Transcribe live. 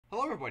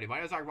everybody, my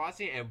name is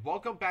Rossi, and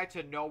welcome back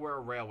to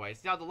Nowhere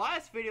Railways. Now, the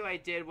last video I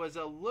did was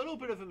a little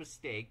bit of a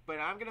mistake, but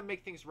I'm going to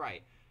make things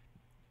right.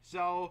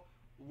 So,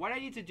 what I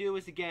need to do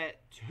is to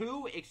get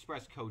 2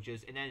 express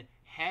coaches, and then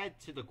head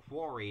to the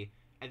quarry,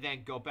 and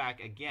then go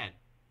back again.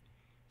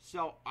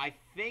 So, I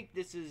think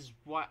this is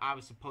what I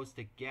was supposed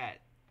to get.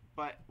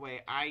 But,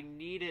 wait, I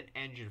need an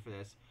engine for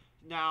this.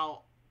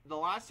 Now, the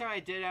last time I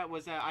did it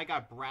was I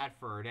got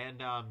Bradford,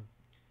 and,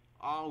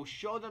 I'll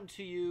show them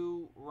to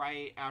you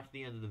right after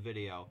the end of the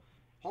video.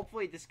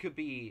 Hopefully this could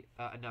be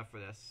enough for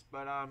this.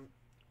 But,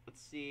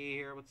 let's see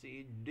here. Let's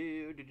see.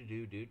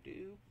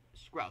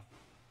 Scruff.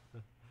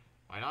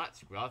 Why not?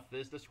 Scruff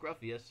is the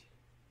scruffiest.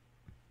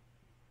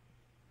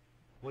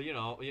 Well, you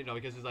know,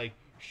 because it's like,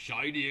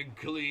 shiny and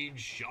clean,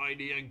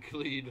 shiny and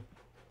clean.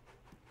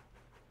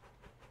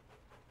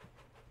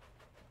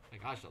 My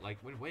gosh,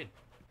 like, win-win.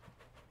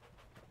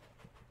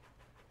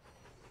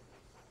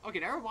 Okay,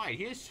 never mind.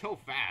 He is so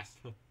fast.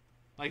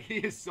 Like, he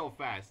is so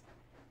fast.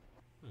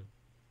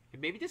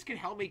 Maybe this could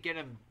help me get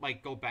him,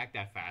 like, go back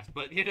that fast.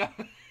 But, you know,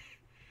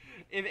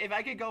 if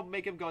I could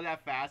make him go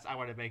that fast, I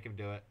want to make him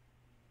do it.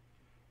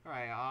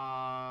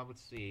 Alright,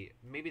 let's see.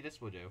 Maybe this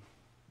will do.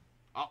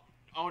 Oh,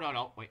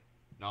 no. Wait.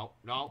 No.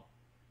 Don't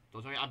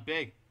tell me I'm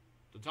big.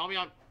 Don't tell me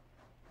I'm...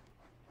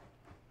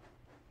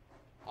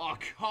 Oh,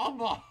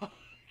 come on. God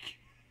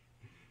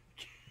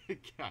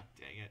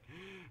dang it.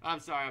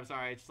 I'm sorry.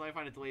 Just let me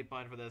find a delete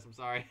button for this. I'm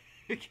sorry.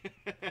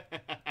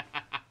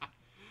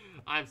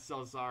 I'm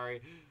so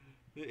sorry.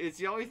 It's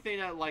the only thing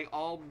that, like,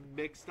 all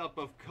mixed up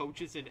of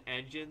coaches and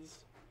engines.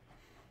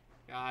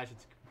 Gosh,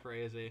 it's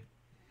crazy.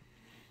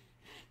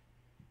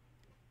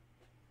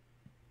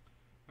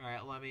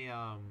 Alright, let me,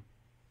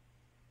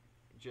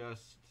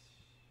 just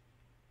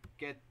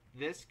get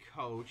this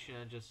coach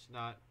and just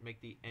not make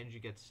the engine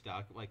get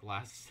stuck like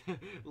last,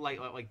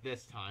 like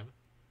this time.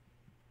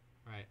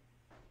 Right.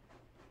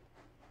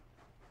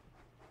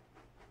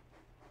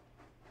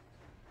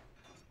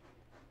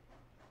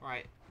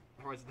 Alright,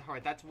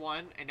 that's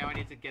one, and now I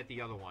need to get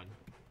the other one.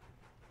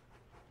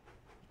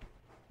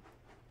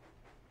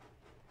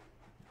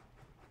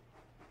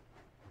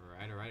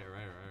 Alright.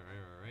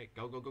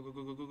 Go.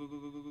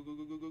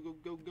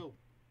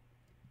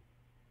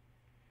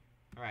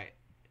 Alright.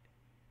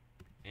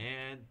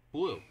 And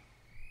blue.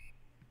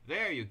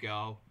 There you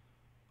go.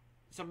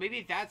 So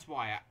maybe that's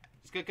why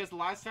because the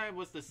last time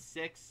was the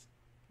 6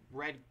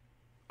 red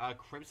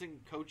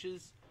crimson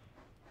coaches.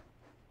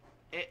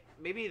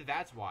 Maybe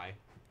that's why.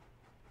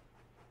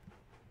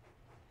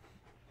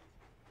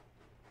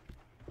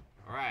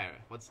 Alright,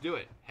 let's do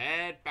it.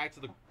 Head back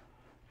to the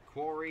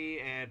quarry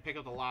and pick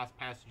up the last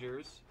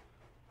passengers.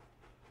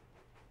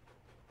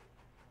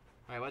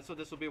 Alright, let's hope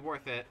this will be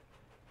worth it.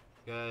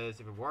 Because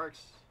if it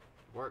works,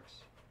 it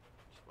works.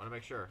 Just want to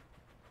make sure.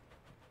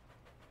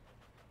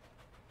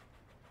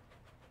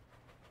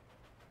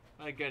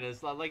 My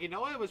goodness, like, you know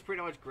what? It was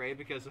pretty much great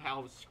because of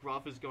how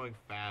Scruff is going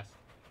fast.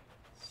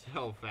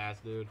 So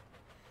fast, dude.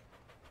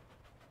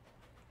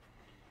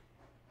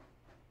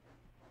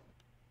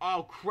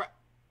 Oh, crap.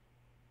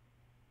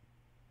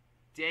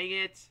 Dang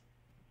it.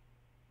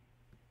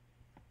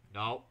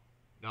 No,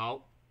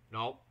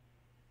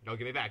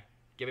 give me back.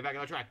 Get me back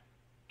on the track.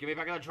 Get me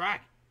back on the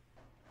track.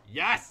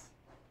 Yes!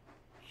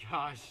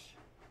 Gosh.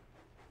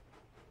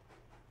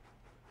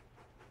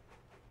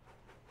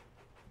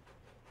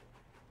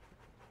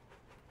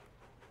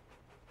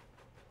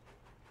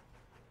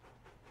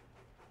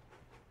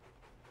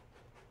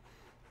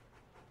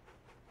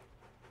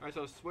 Alright,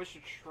 so switch the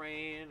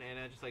train and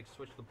then just like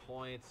switch the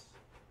points.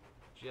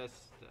 Just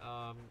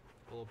a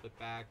little bit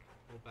back,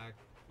 a little back.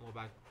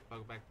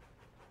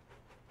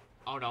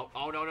 Oh no.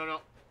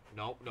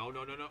 No.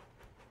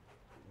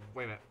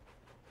 Wait a minute.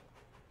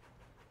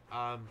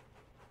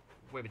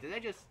 Wait a minute, did I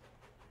just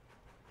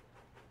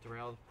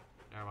derail?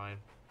 Never mind.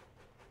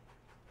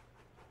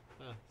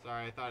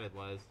 Sorry, I thought it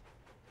was.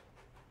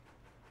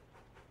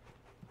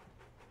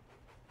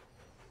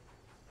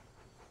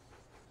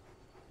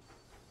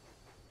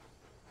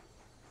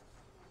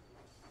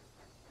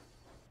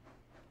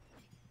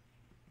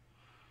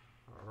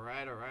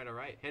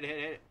 Alright. Hit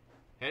it.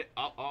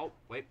 Oh,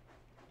 wait.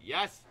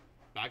 Yes!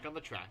 Back on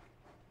the track.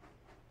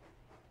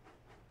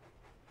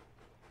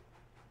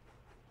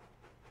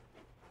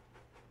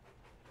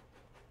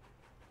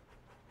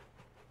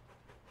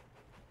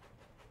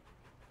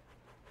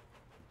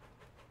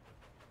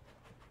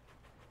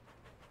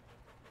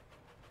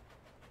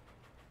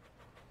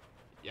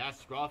 Yes,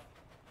 Scruff.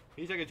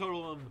 He's like a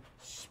total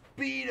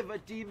speed of a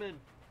demon.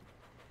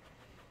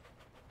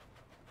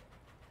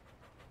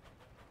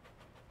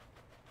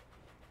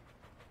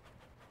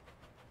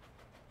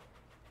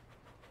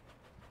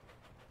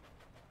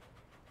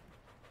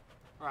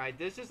 Alright,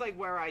 this is like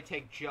where I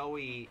take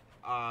Joey,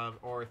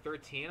 or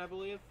 13, I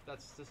believe.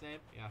 That's his name?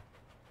 Yeah.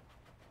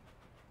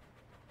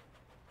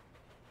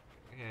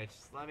 Okay,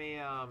 just let me,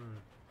 Alright,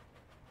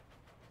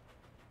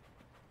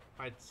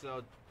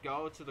 so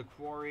go to the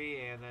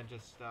quarry and then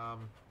just,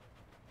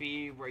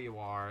 be where you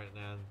are and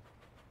then...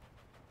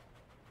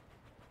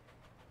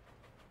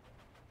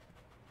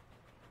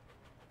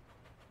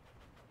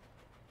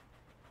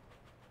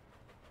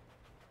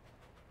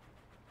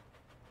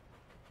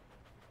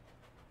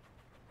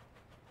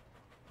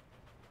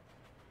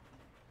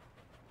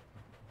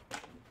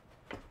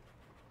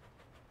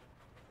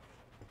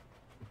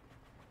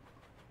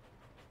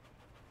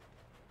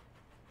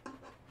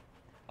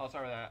 Oh,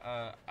 sorry about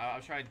that. I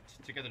was trying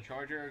to get the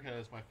charger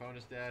because my phone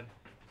is dead.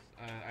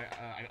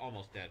 I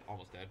almost dead.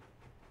 Almost dead.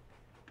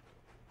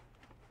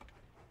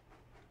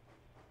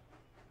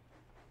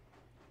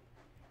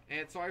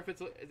 And sorry if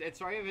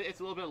it's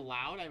a little bit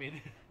loud. I mean,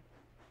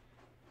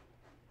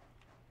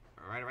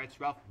 all right,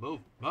 Scruff, move.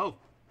 Come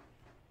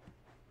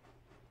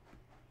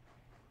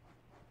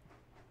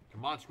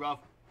on, Scruff.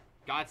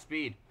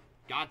 Godspeed.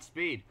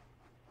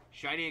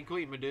 Shiny and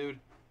clean, my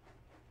dude.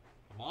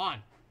 Come on.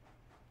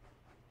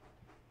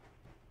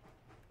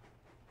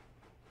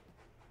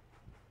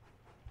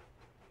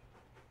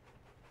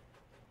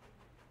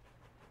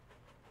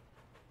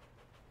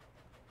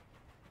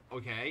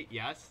 Okay,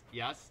 yes.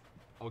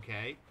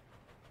 Okay.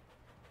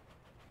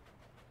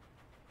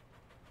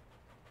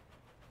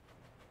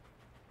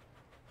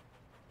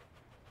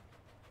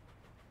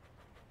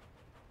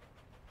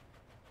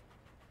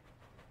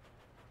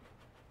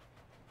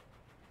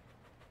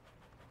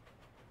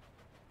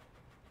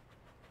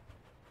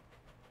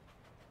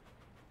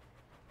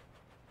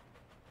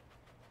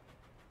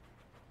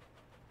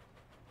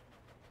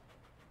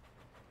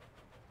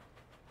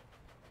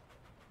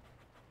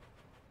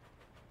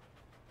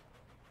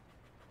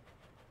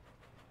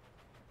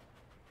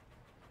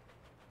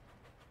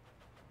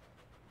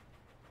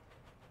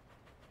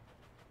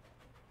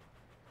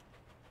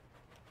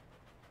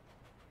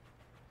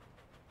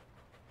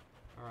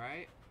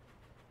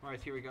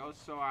 Alright, here we go.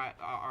 So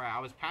I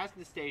was passing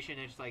the station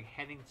and just like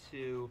heading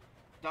to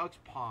Doug's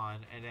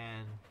Pond and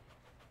then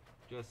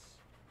just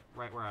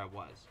right where I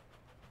was.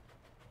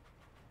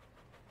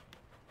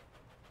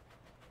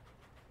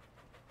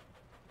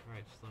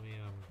 Alright, just let me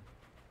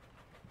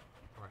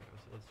alright,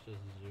 let's just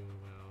zoom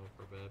out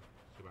for a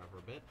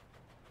bit.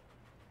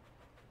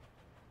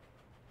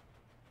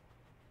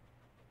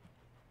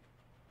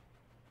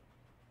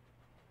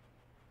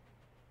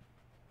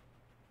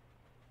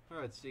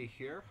 Alright, let's see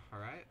here.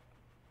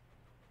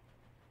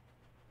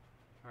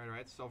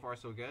 Alright, so far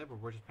so good.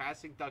 But we're just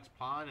passing Duck's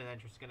Pond and then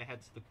just gonna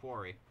head to the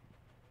quarry.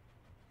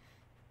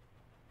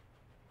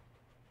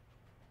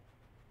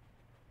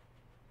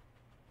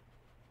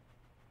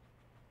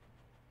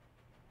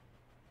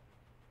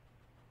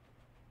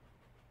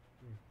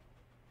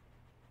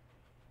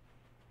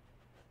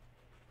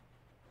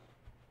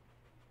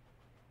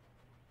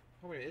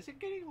 Oh wait, is it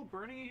getting all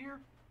burning in here?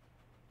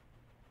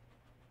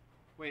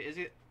 Wait, is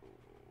it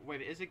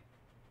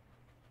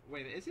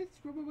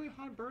really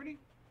hot and burning?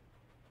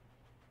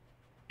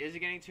 Is it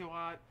getting too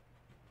hot?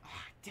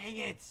 Ah, dang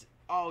it!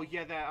 Oh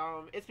yeah,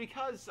 it's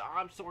because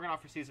I'm still working on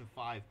for season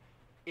 5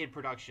 in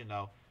production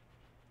though.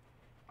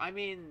 I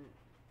mean,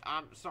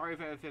 I'm sorry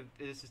if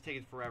this is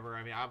taking forever.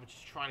 I mean, I'm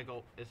just trying to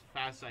go as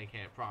fast as I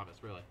can.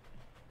 Promise, really.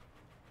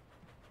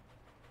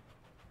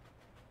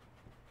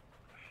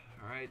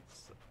 All right,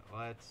 so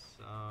let's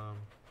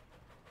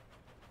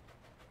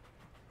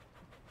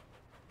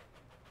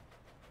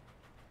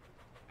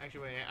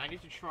Actually, wait, I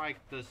need to try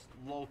this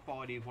low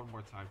quality one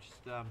more time. Just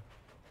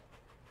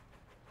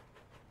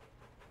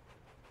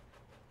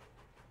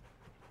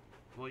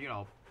well, you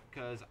know,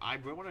 because I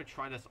really want to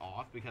try this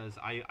off because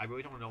I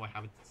really don't know what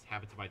happens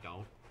if I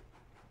don't.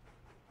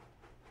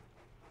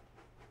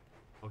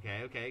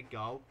 Okay,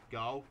 go,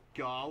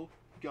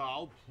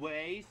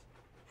 please.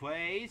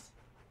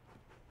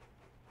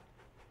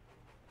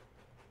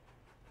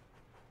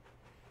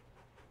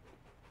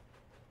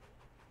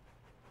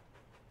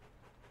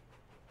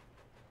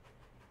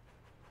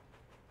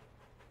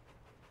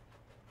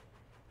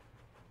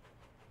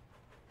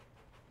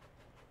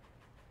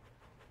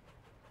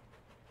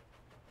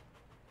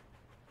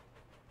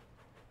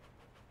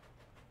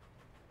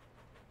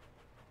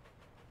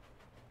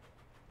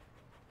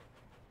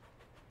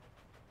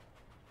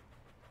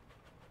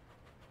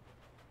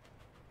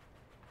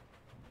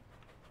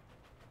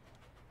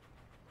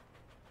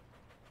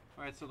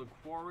 Alright, so the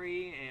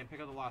quarry and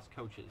pick up the lost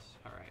coaches.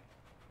 Alright.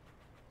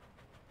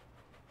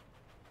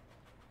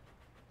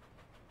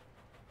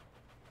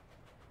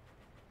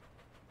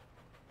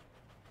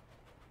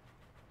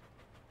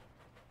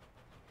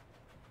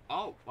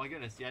 Oh, my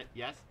goodness.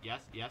 Yes,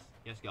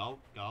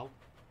 go.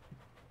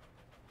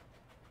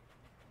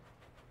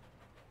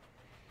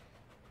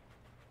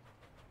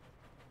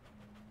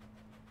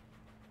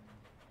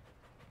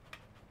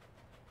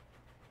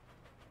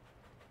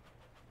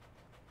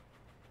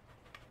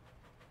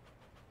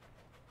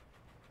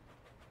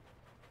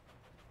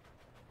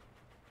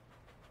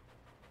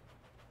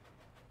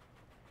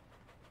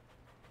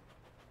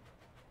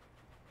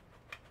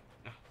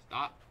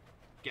 Stop.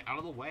 Get out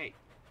of the way.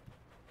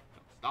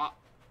 Stop.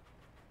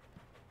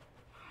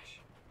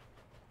 Gosh.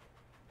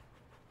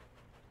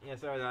 Yeah,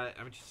 sorry that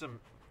I'm just some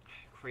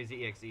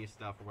crazy EXE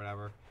stuff or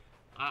whatever.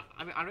 I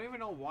mean, I don't even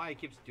know why it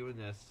keeps doing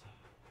this.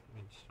 I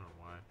mean, just don't know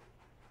why.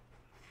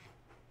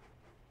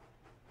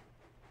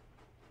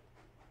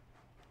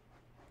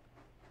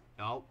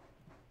 Nope.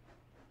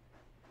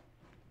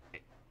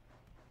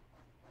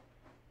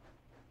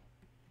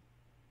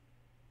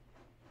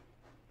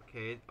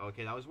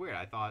 Okay, that was weird.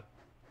 I thought.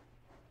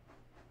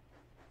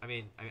 I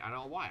mean, I don't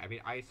know why. I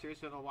mean, I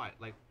seriously don't know why.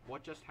 Like,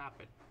 what just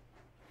happened?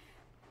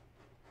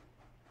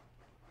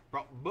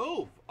 Bro,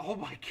 move! Oh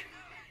my god.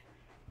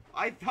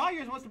 I thought you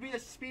were supposed to be the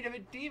speed of a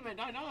demon,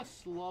 not a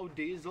slow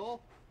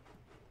diesel.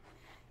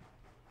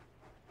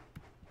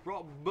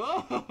 Bro,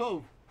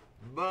 move!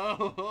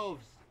 Move!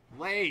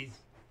 Please!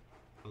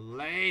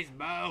 Please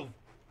move!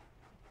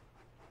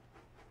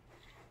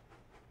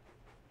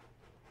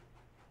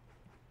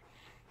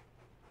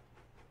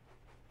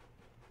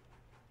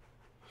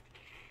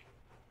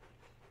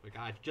 Oh my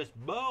god, just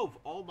move!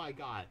 Oh my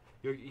god.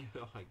 Oh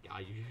my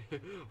god,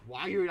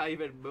 why are you not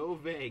even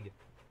moving?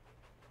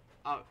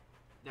 Oh,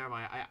 never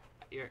mind.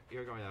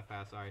 You're going that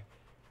fast, sorry.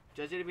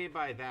 Just didn't mean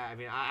by that. I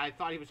mean, I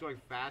thought he was going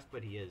fast,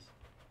 but he is.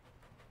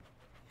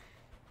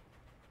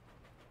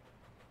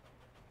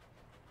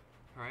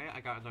 Alright,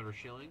 I got another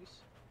shillings.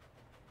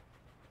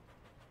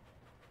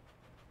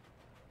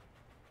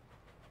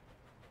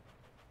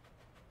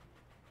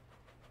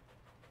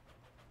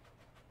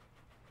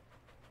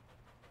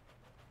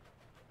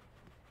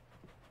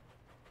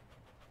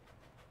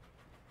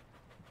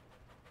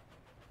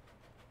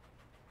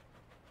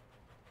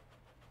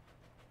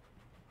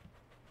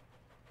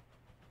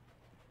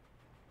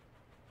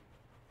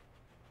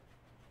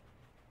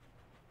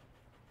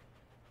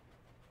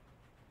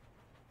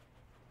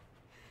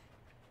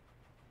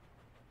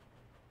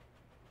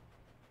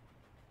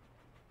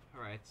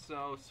 Alright,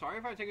 so sorry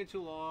if I'm taking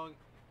too long.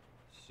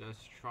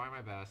 Just try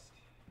my best.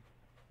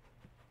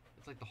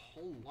 It's like the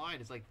whole line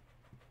is like...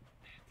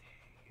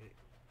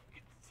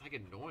 It's like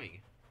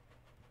annoying.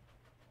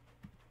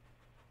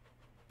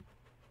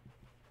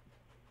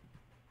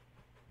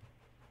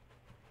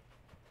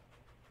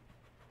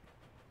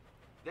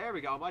 There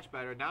we go, much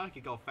better. Now you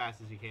can go fast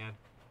as you can.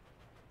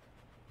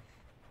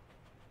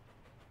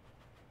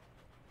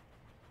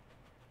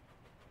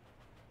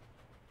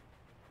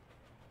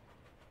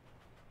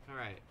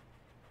 Alright.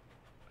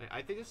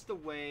 I think this is the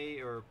way,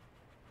 or...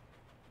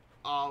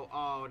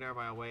 Oh, never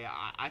mind, wait.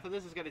 I thought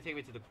this was going to take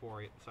me to the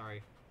quarry.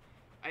 Sorry.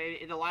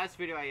 In the last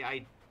video,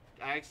 I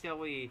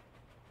accidentally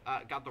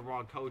got the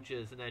wrong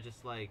coaches, and I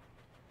just, like...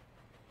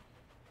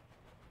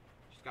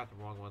 Just got the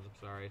wrong ones, I'm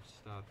sorry. I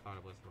just thought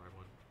it was the right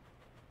one.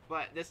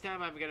 But this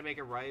time I'm going to make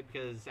it right,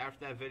 because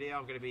after that video,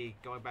 I'm going to be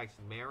going back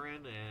to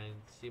Marin and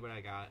see what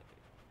I got.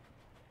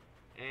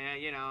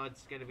 And, you know,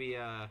 it's going to be,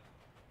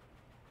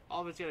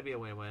 all of it's going to be a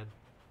win-win.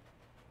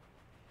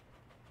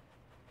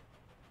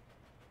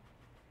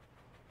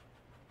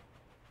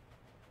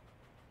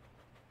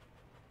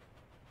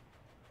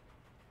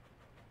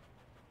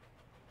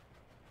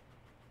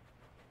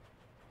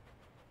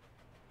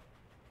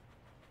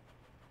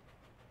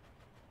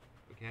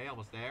 Okay,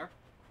 almost there.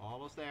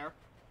 Almost there.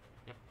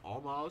 Yep,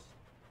 almost.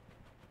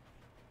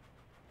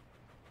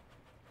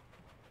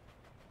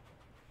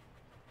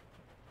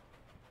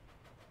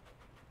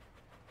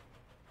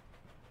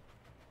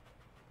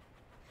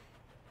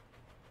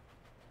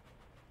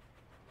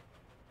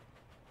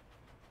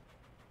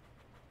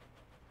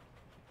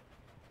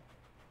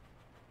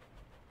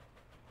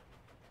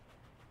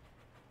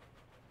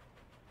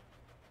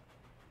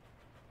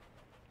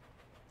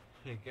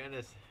 Thank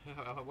goodness.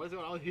 What's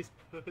going on with these?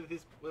 I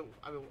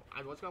mean,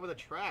 what's going on with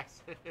the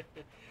tracks?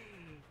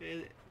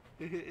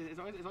 It's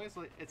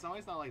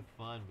always not like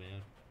fun,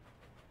 man.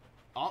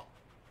 Oh.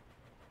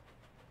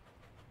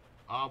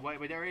 Oh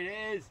wait, there it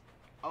is.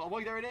 Oh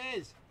wait, there it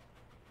is.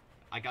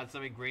 I got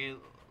something green,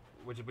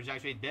 which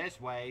actually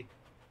this way.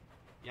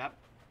 Yep.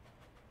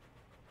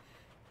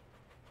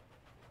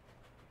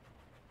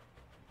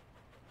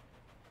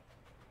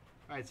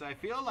 Alright, so I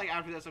feel like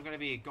after this I'm going to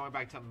be going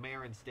back to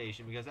Marin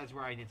Station because that's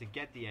where I need to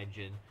get the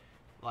engine.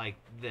 Like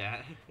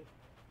that.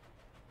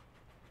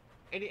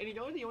 and you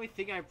know the only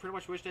thing I pretty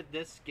much wish that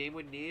this game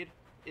would need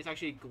is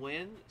actually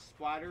Glenn,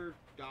 Splatter,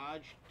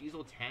 Dodge,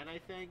 Diesel 10 I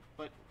think.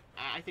 But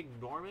I think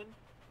Norman.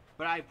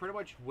 But I pretty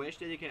much wish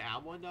that they could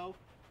add one though.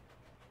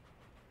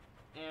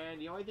 And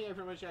the only thing I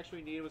pretty much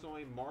actually needed was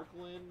only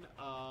Marklin,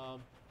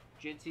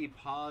 Ginty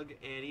Pug,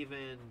 and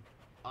even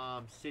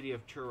City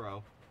of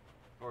Turo.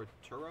 Or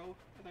Turo,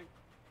 I think?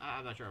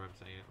 I'm not sure if I'm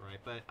saying it right,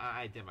 but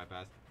I did my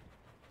best.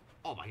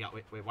 Oh my god,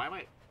 wait, why am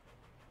I...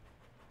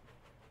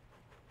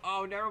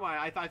 Oh, never mind,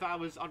 I thought I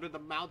was under the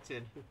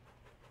mountain.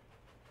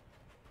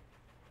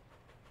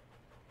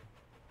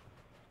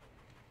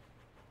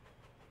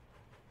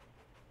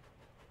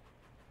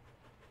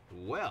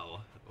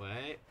 Well,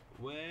 wait.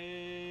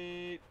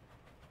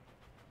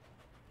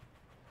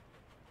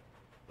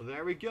 Well,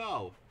 there we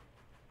go.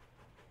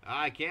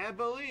 I can't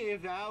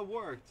believe that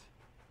worked.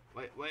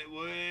 Wait.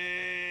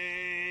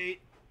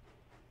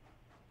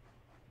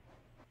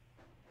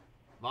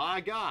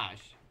 My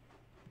gosh.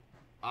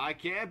 I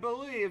can't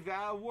believe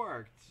that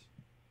worked.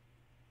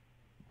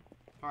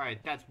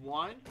 Alright, that's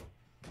one.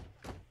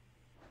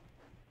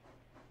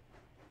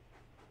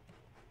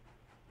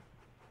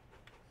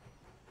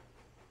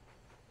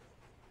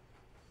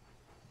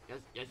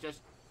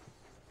 Just.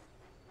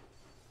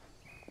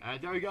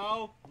 And there we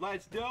go.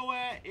 Let's do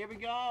it. Here we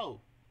go.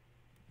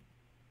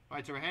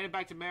 Alright, so we're heading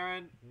back to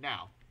Marin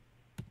now.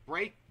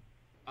 Brake.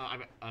 I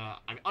mean,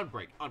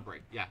 unbrake.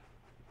 Yeah.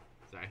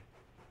 Sorry.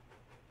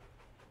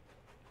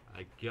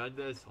 My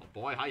goodness. Oh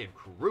boy, I am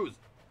cruising.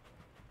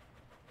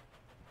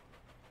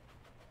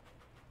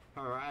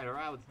 Alright,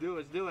 let's do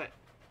it.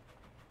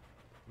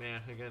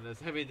 Man, my goodness.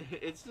 I mean,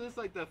 it's just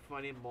like the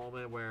funny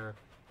moment where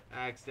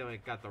I accidentally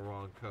got the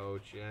wrong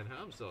coach, and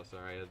I'm so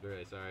sorry. I'm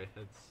very sorry.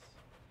 It's,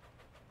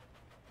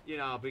 you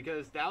know,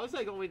 because that was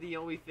like the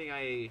only thing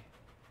I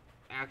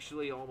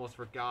actually almost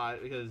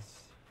forgot,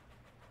 because,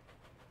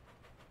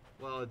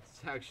 well,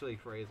 it's actually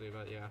crazy,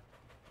 but yeah.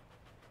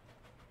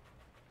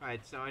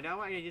 Alright, so I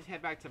know I need to just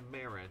head back to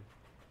Marin.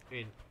 I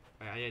mean,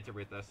 I need to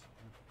read this.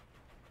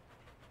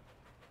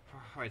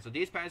 Alright, so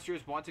these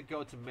passengers want to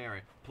go to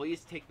Marin.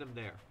 Please take them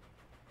there.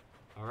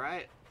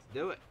 Alright, let's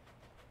do it.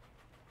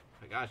 Oh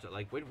my gosh,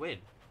 like, win-win.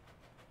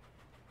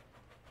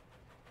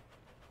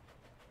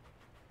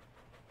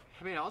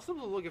 I mean, also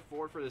looking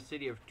forward for the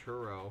city of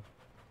Turo.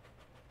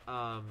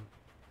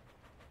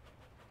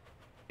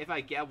 If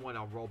I get one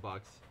on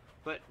Robux.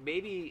 But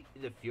maybe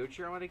in the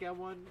future I want to get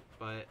one.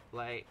 But,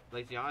 like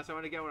to be honest, I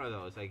want to get one of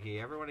those. Like, if you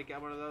ever want to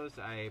get one of those,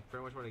 I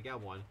pretty much want to get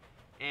one.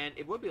 And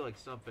it would be, like,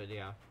 something,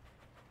 yeah.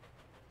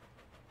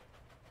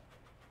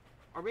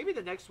 Or maybe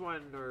the next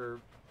one,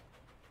 or...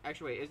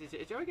 Actually, wait,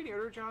 is there, like, any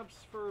other jobs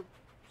for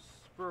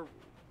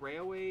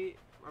railway...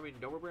 I mean,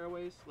 Nowhere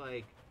Railways?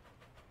 Like...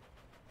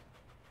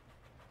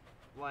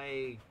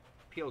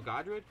 P.O.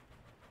 Godred?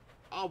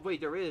 Oh,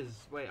 wait, there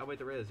is. Wait,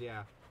 there is,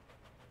 yeah.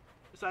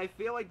 So I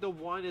feel like the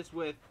one is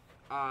with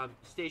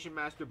Station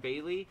Master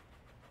Bailey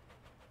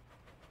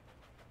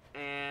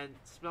and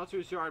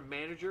Smelter's Yard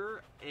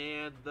Manager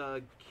and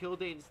the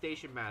Kildane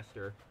Station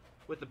Master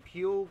with the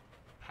Peel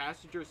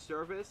Passenger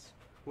Service,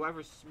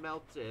 whoever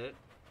smelt it,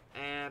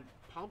 and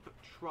Pump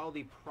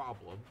Trolley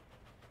Problem.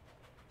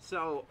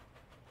 So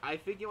I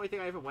think the only thing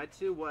I ever went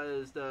to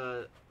was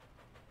the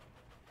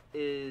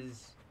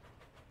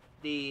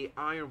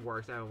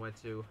Ironworks I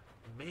went to.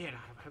 Man,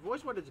 I've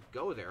always wanted to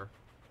go there.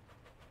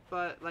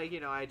 But, like, you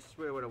know, I just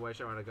really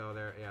wish I want to go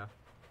there, yeah.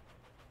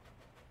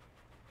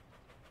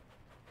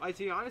 Like,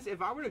 to be honest,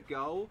 if I were to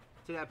go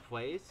to that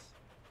place,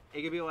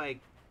 it could be,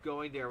 like,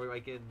 going there,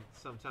 like, in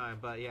some time,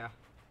 but, yeah.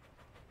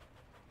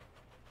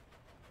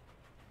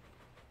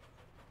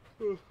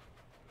 Yeah,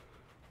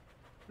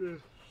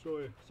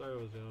 sorry I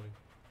was yawning.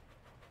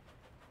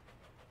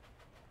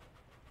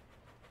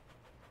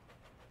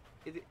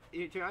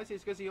 To be honest,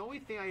 it's because the only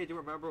thing I do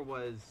remember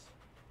was,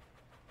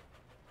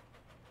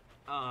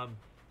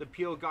 the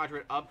P.O.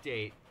 Godred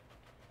update.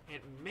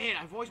 And man,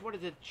 I've always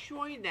wanted to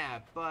join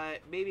that,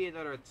 but maybe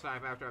another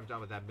time after I'm done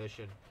with that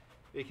mission.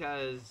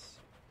 Because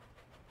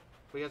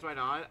why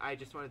not? I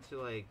just wanted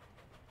to, like,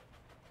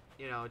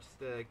 you know, just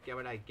to get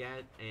what I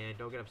get and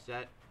don't get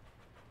upset.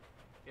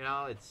 You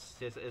know, it's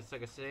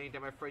like a saying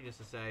that my friend used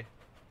to say.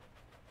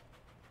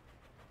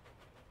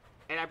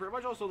 And I'm pretty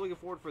much also looking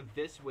forward for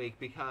this week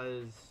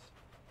because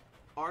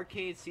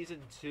Arcane Season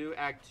 2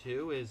 Act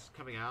 2 is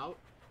coming out.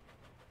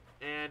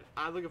 And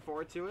I'm looking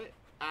forward to it.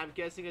 I'm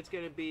guessing it's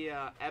going to be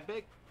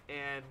epic,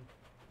 and,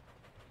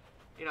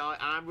 you know,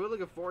 I'm really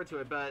looking forward to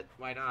it, but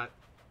why not?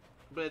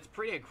 But it's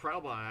pretty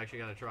incredible. I'm actually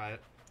going to try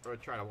it, or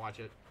try to watch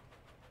it.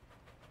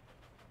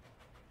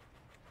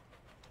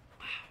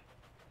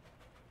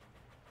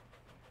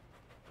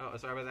 Oh,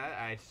 sorry about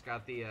that. I just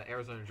got the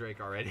Arizona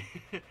Drake already.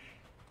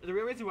 The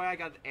real reason why I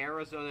got the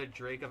Arizona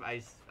Drake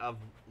of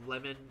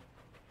lemon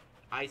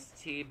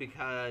iced tea,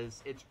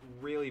 because it's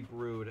really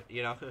brewed,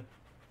 you know?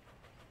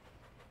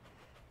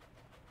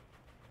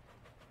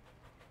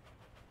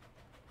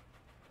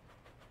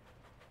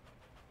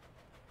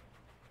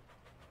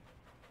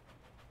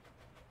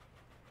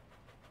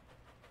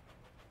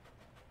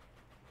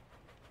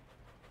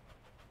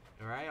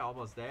 Alright,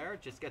 almost there.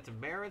 Just get to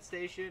Marin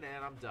Station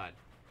and I'm done.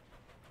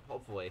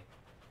 Hopefully.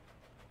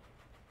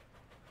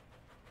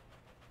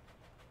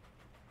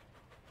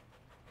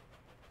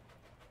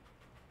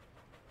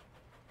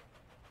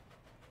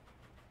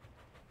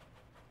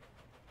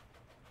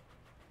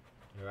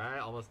 Alright,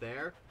 almost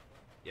there.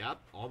 Yep,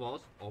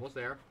 almost. Almost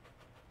there.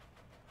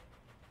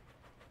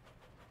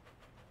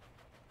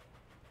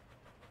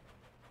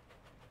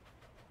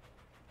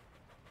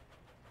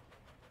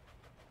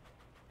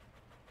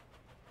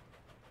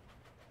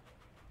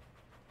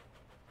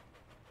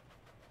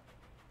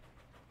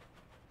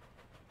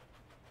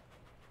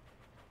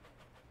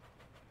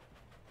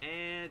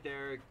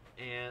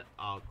 And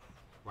oh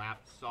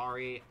crap,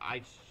 sorry,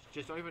 I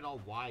just don't even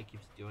know why it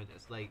keeps doing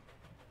this. Like,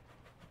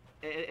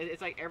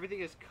 it's like everything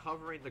is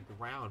covering the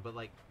ground, but,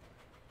 like,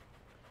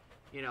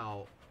 you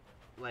know,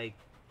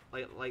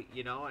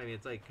 you know, I mean,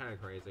 it's like kind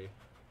of crazy.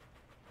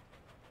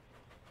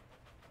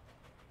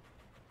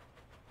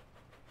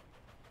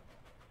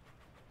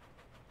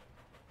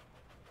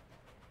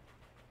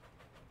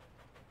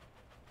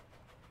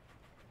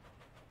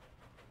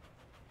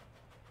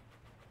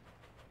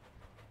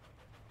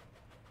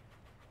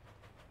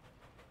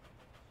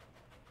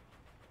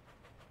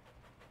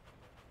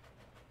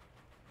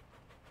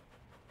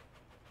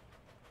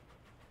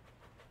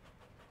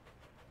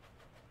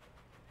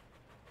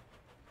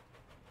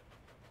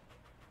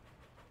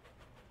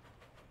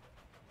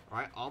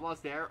 Alright,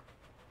 almost there.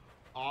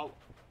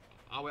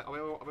 Oh, wait,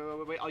 wait, wait, wait,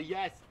 wait, wait. Oh,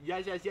 yes.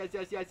 Yes, yes, yes,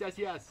 yes, yes, yes,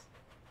 yes.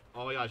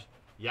 Oh, my gosh.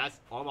 Yes,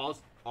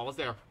 almost. Almost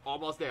there.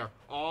 Almost there.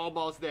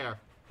 Almost there.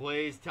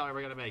 Please tell me we're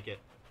going to make it.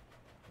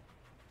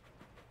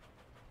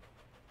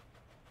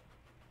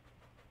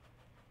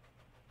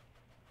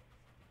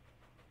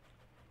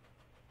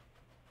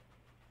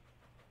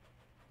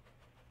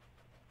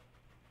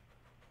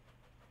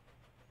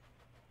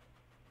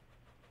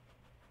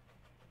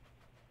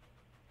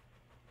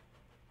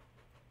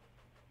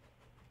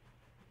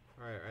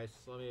 Alright,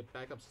 so let me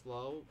back up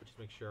slow, just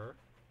make sure.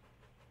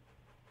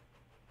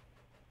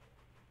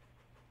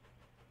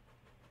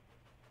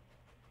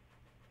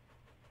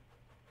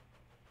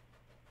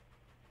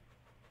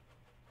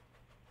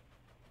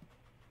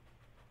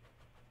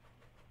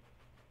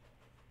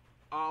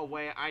 Oh,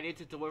 wait, I need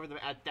to deliver them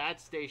at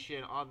that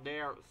station on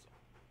there.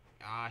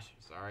 Gosh,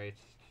 sorry.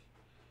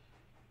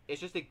 It's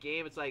just a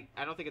game. It's like,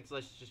 I don't think it's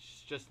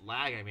just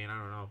lag. I mean, I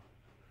don't know.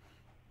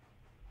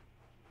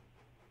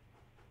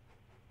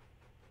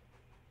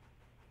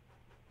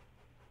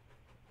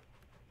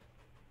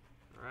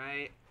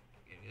 Alright,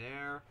 getting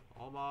there,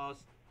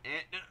 almost. And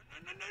no,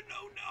 no,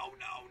 no, no,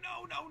 no,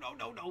 no, no, no, no,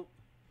 no, no.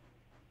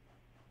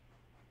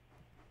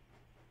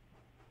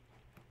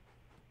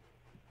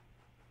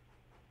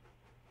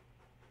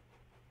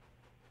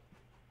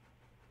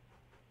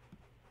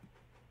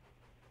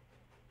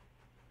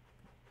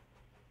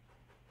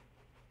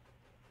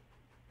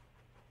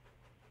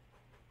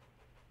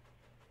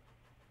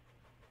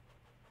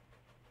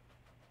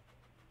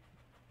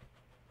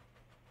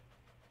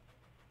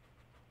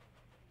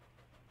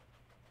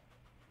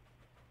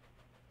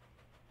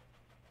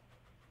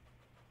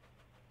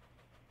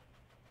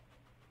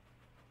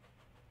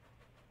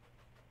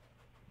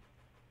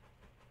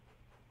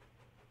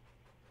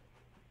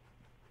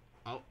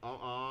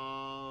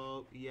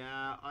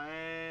 Yeah,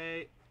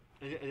 alright.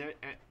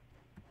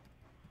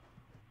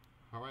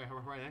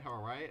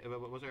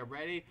 Was I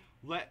ready?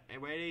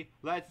 Ready?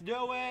 Let's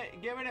do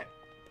it! Give it!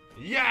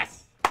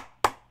 Yes!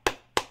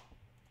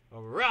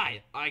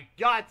 Alright, I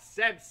got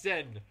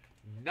Samson!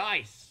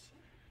 Nice!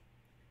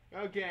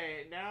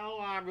 Okay, now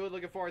I'm really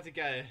looking forward to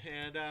getting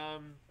it,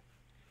 and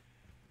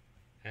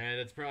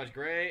it's pretty much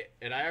great,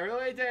 and I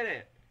really did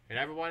it! And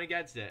everyone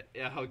against it.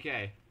 Yeah,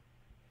 okay.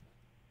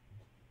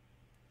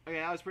 Okay,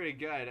 that was pretty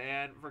good,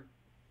 and for...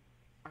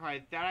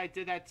 Alright, that I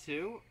did that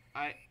too.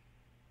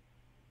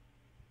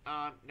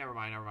 Never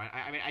mind.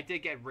 I mean, I did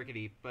get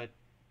rickety, but...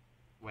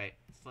 Wait,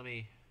 so let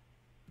me...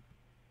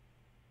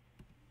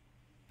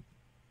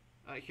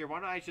 here, why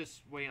don't I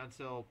just wait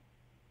until...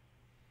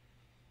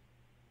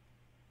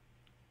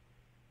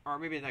 Or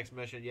maybe the next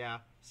mission, yeah.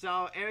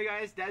 So, anyway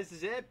guys, that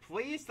is it.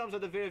 Please thumbs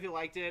up the video if you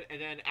liked it, and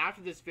then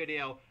after this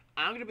video,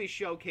 I'm going to be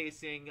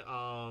showcasing,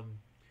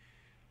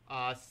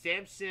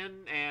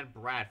 Samson and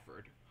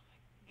Bradford.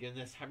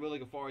 Goodness, I'm really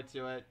looking forward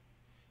to it.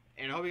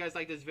 And I hope you guys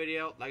like this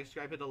video. Like,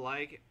 subscribe, hit the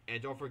like,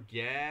 and don't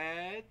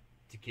forget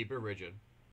to keep it rigid.